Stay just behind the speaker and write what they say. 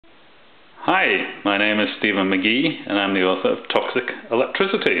Hi, my name is Stephen McGee and I'm the author of Toxic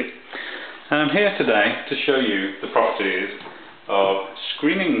Electricity. And I'm here today to show you the properties of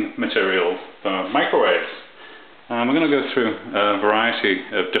screening materials for microwaves. And we're going to go through a variety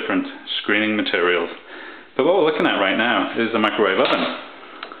of different screening materials. But what we're looking at right now is a microwave oven.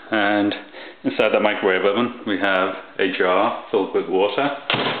 And inside that microwave oven we have a jar filled with water.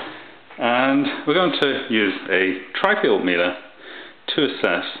 And we're going to use a tri-field meter to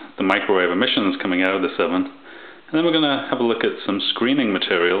assess the microwave emissions coming out of this oven, and then we're going to have a look at some screening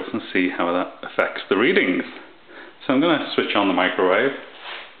materials and see how that affects the readings. So I'm going to switch on the microwave,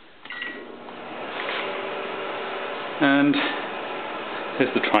 and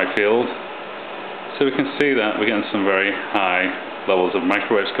here's the tri-field. So we can see that we're getting some very high levels of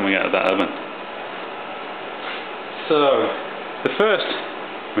microwaves coming out of that oven. So the first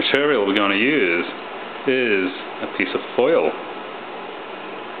material we're going to use is a piece of foil.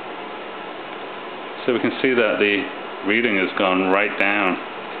 So we can see that the reading has gone right down.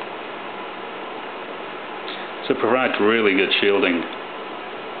 So it provides really good shielding.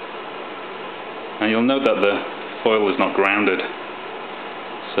 And you'll note that the foil is not grounded.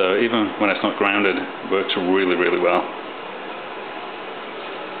 So even when it's not grounded, it works really, really well.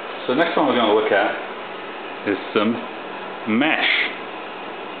 So the next one we're going to look at is some mesh.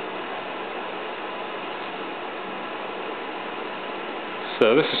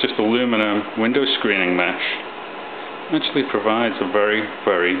 So this is just aluminum window screening mesh. It actually provides a very,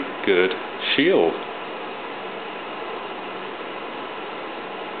 very good shield.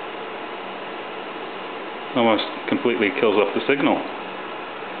 Almost completely kills off the signal.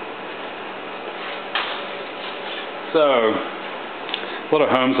 So a lot of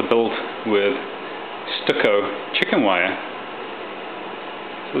homes are built with Stucco chicken wire.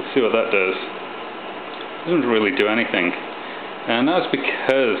 So let's see what that does. It doesn't really do anything. And that's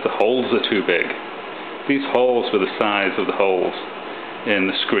because the holes are too big. These holes were the size of the holes in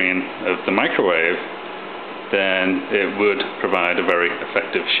the screen of the microwave, then it would provide a very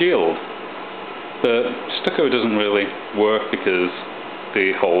effective shield. But stucco doesn't really work because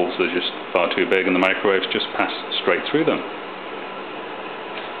the holes are just far too big and the microwaves just pass straight through them.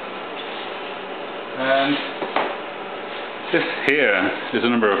 And this here is a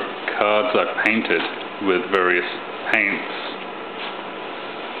number of cards I've painted with various paints.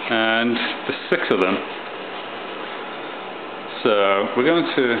 And there's 6 of them. So we're going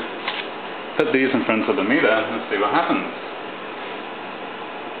to put these in front of the meter and see what happens.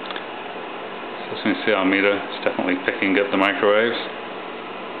 So as you can see, our meter is definitely picking up the microwaves.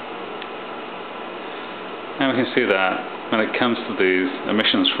 And we can see that when it comes to these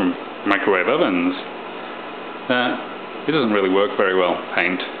emissions from microwave ovens, that it doesn't really work very well,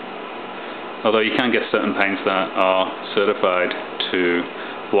 paint. Although you can get certain paints that are certified to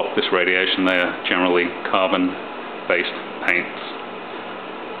block this radiation. They are generally carbon-based paints.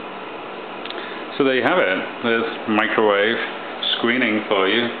 So there you have it. There's microwave screening for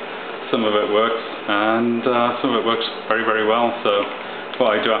you. Some of it works, and some of it works very, very well. So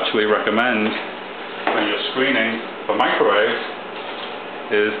what I do actually recommend when you're screening for microwaves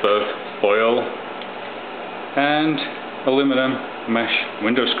is both foil and aluminum mesh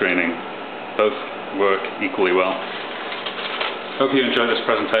window screening. Both work equally well. Hope you enjoyed this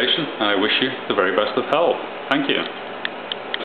presentation, and I wish you the very best of health. Thank you.